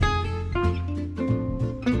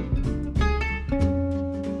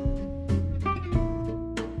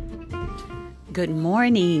Good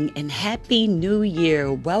morning and Happy New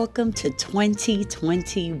Year. Welcome to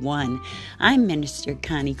 2021. I'm Minister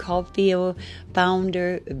Connie Caulfield,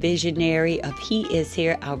 founder, visionary of He Is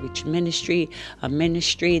Here Outreach Ministry, a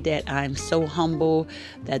ministry that I'm so humble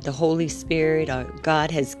that the Holy Spirit,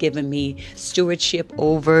 God, has given me stewardship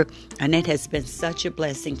over, and it has been such a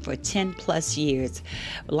blessing for 10 plus years.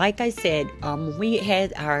 Like I said, we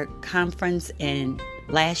had our conference in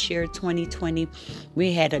last year, 2020,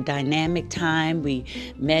 we had a dynamic time. We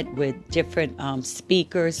met with different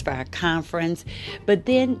speakers for our conference, but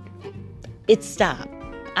then it stopped.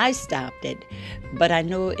 I stopped it, but I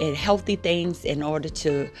know in healthy things, in order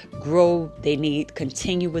to grow, they need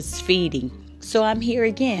continuous feeding. So I'm here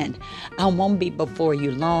again. I won't be before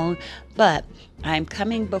you long, but I'm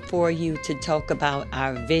coming before you to talk about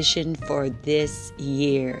our vision for this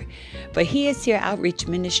year. For He Is Here Outreach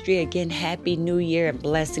Ministry, again, Happy New Year and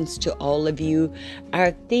blessings to all of you.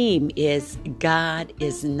 Our theme is God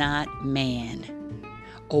is not man.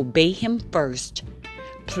 Obey Him first,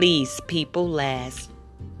 please people last.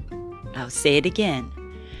 I'll say it again.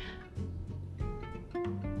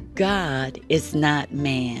 God is not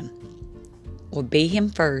man. Obey Him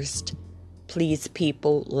first, please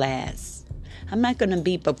people last. I'm not going to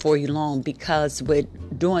be before you long because we're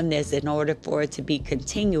doing this in order for it to be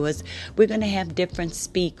continuous. We're going to have different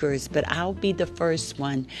speakers, but I'll be the first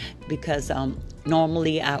one because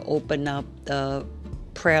normally I open up the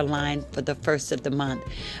prayer line for the first of the month.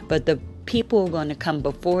 But the people are going to come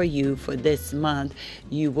before you for this month.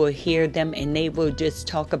 You will hear them and they will just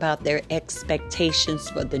talk about their expectations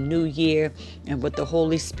for the new year and what the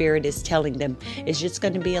Holy Spirit is telling them. It's just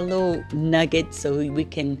going to be a little nugget so we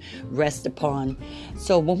can rest upon.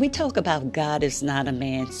 So when we talk about God is not a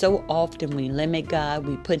man, so often we limit God,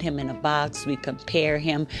 we put Him in a box, we compare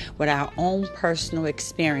Him with our own personal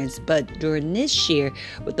experience. But during this year,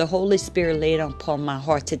 what the Holy Spirit laid upon my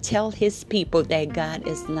heart to tell His people that God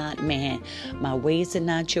is not man. My ways are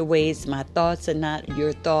not your ways. My thoughts are not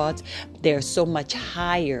your thoughts. They're so much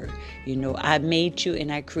higher. You know, I made you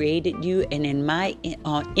and I created you and in my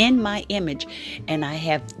image, and I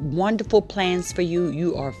have wonderful plans for you.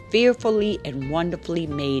 You are fearfully and wonderfully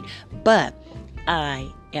made, but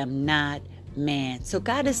I am not man. So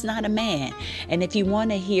God is not a man. And if you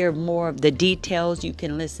want to hear more of the details, you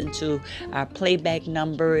can listen to our playback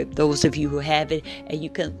number, those of you who have it, and you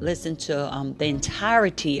can listen to the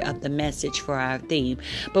entirety of the message for our theme.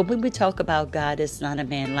 But when we talk about God is not a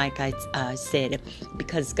man, like I said,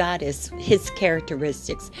 because God is His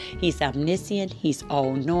characteristics. He's omniscient. He's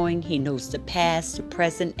all-knowing. He knows the past, the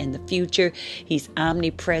present, and the future. He's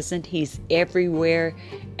omnipresent. He's everywhere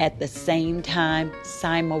at the same time,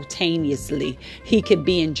 simultaneously. He could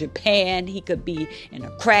be in Japan. He could be in a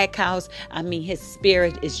crack house. I mean, His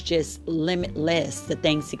spirit is just limitless, the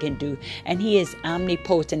things He can do. And He is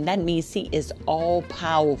omnipotent. That means He is all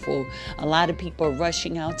powerful. A lot of people are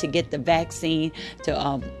rushing out to get the vaccine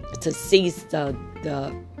to seize the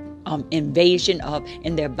invasion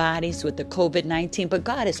in their bodies with the COVID-19, but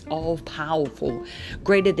God is all powerful,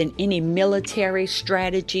 greater than any military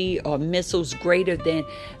strategy or missiles, greater than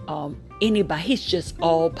anybody. He's just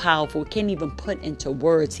all powerful. Can't even put into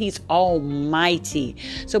words. He's almighty.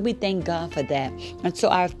 So we thank God for that. And so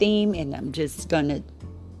our theme, and I'm just gonna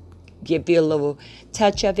give you a little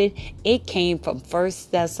touch of it. It came from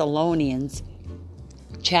 1 Thessalonians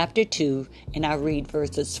chapter 2, and I read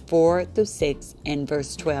verses 4 through 6 and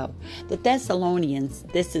verse 12. The Thessalonians,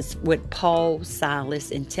 this is with Paul,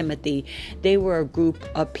 Silas, and Timothy. They were a group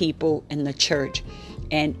of people in the church.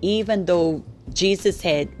 And even though Jesus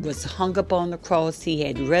was hung up on the cross, He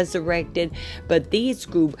had resurrected, but these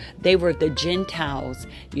group, they were the Gentiles.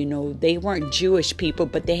 You know, they weren't Jewish people,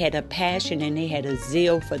 but they had a passion and they had a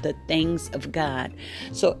zeal for the things of God.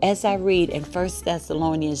 So as I read in 1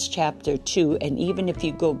 Thessalonians chapter 2, and even if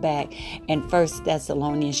you go back in 1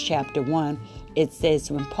 Thessalonians chapter 1, it says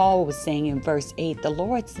when Paul was saying in verse 8, the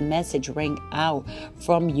Lord's message rang out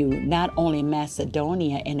from you, not only in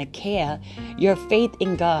Macedonia and Achaia, your faith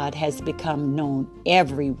in God has become known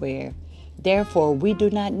everywhere. Therefore, we do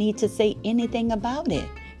not need to say anything about it.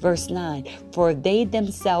 Verse 9, for they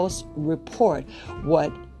themselves report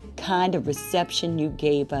what kind of reception you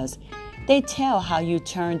gave us. They tell how you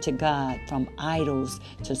turned to God from idols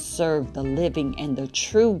to serve the living and the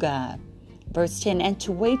true God. Verse 10, and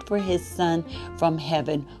to wait for His Son from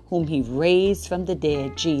heaven, whom He raised from the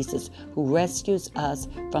dead, Jesus, who rescues us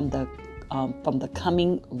from the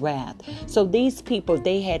coming wrath. So these people,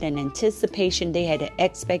 they had an anticipation, they had an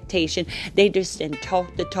expectation. They just didn't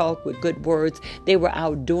talk the talk with good words. They were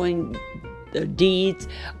out doing the deeds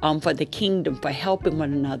for the kingdom, for helping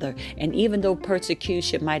one another. And even though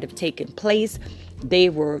persecution might have taken place, they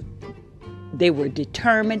were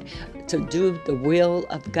determined to do the will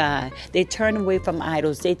of God. They turned away from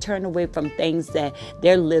idols. They turned away from things that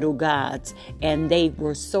they're little gods. And they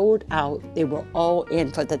were sold out. They were all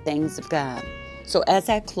in for the things of God. So as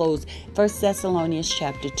I close, 1 Thessalonians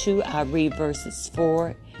chapter 2, I read verses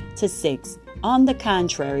 4 to 6. On the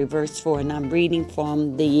contrary, verse 4, and I'm reading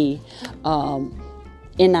from the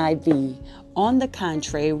NIV. On the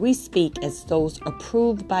contrary, we speak as those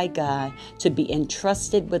approved by God to be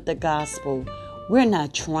entrusted with the gospel. We're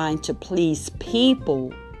not trying to please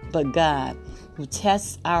people, but God, who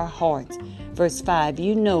tests our hearts. Verse 5,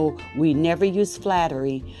 you know we never use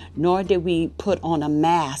flattery, nor did we put on a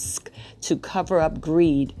mask to cover up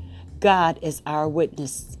greed. God is our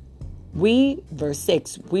witness. Verse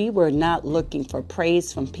 6, we were not looking for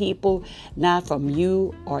praise from people, not from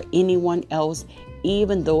you or anyone else,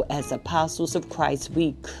 even though as apostles of Christ,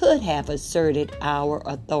 we could have asserted our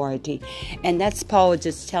authority. And that's Paul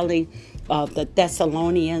just telling the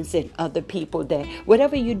Thessalonians and other people that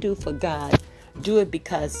whatever you do for God, do it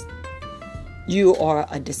because you are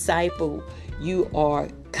a disciple, you are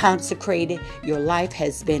consecrated, your life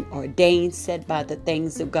has been ordained, set by the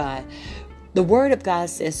things of God. The Word of God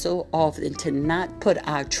says so often to not put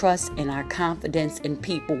our trust and our confidence in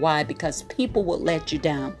people. Why? Because people will let you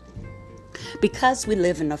down. Because we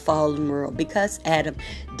live in a fallen world, because Adam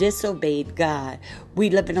disobeyed God, we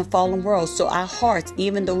live in a fallen world. So our hearts,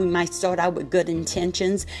 even though we might start out with good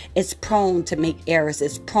intentions, it's prone to make errors.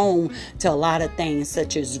 It's prone to a lot of things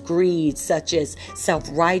such as greed, such as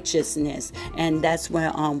self-righteousness. And that's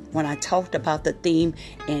when I talked about the theme,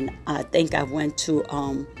 and I think I went to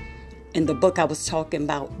in the book I was talking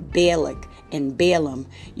about Balak and Balaam,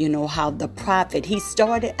 how the prophet, he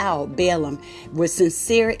started out, Balaam, with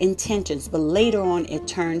sincere intentions, but later on it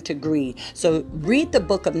turned to greed. So read the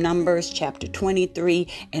book of Numbers, chapter 23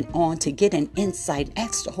 and on to get an insight.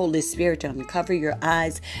 Ask the Holy Spirit to uncover your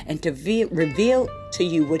eyes and to reveal to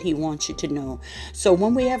you what he wants you to know. So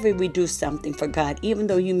whenever we do something for God, even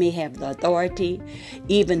though you may have the authority,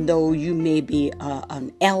 even though you may be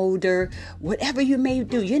an elder, whatever you may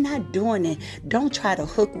do, you're not doing it. Don't try to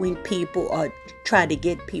hook-wink people or try to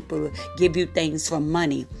get people to give you things for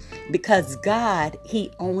money, because God,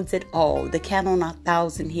 he owns it all. The cattle on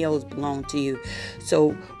 1,000 hills belong to you.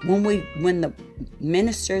 So when the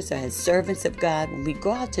ministers or as servants of God, when we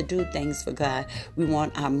go out to do things for God, we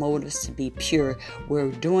want our motives to be pure. We're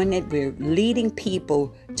doing it, we're leading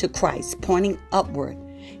people to Christ, pointing upward.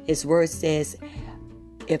 His word says,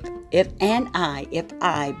 if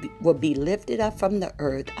I will be lifted up from the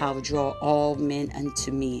earth, I'll draw all men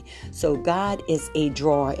unto me. So God is a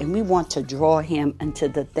drawer, and we want to draw him into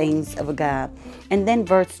the things of God. And then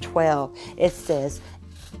verse 12, it says,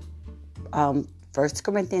 1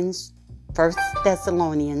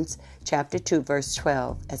 Thessalonians chapter 2, verse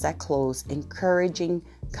 12, as I close, encouraging,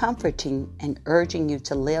 comforting, and urging you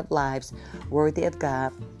to live lives worthy of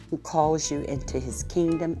God, who calls you into his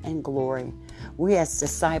kingdom and glory. We as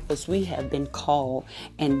disciples, we have been called,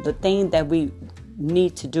 and the thing that we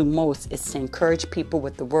need to do most is to encourage people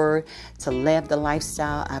with the word, to live the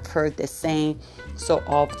lifestyle. I've heard this saying so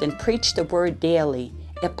often, preach the word daily,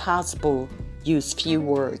 if possible. Use few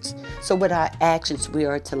words. So with our actions, we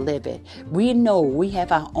are to live it. We know we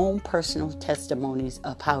have our own personal testimonies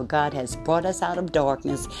of how God has brought us out of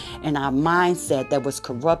darkness and our mindset that was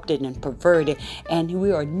corrupted and perverted, and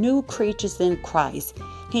we are new creatures in Christ.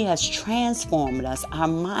 He has transformed us. Our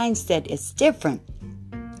mindset is different.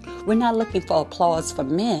 We're not looking for applause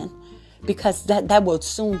from men, because that will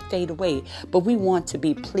soon fade away. But we want to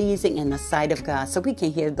be pleasing in the sight of God, so we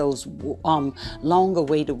can hear those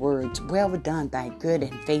long-awaited words, well done, thy good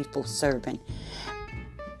and faithful servant.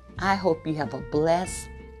 I hope you have a blessed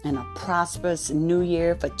and a prosperous new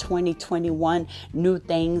year for 2021. New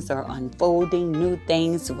things are unfolding. New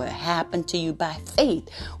things will happen to you by faith.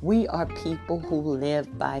 We are people who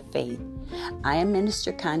live by faith. I am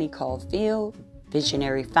Minister Connie Caulfield,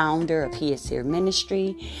 visionary founder of He Is Here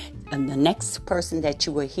Ministry. And the next person that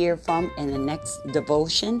you will hear from in the next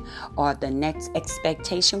devotion or the next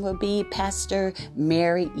expectation will be Pastor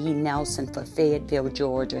Mary E. Nelson for Fayetteville,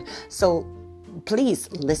 Georgia. So please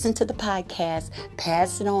listen to the podcast,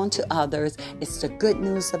 pass it on to others. It's the good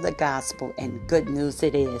news of the gospel, and good news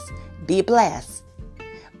it is. Be blessed.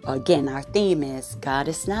 Again, our theme is God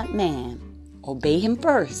is not man. Obey him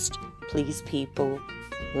first. Please people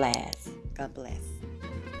last. God bless.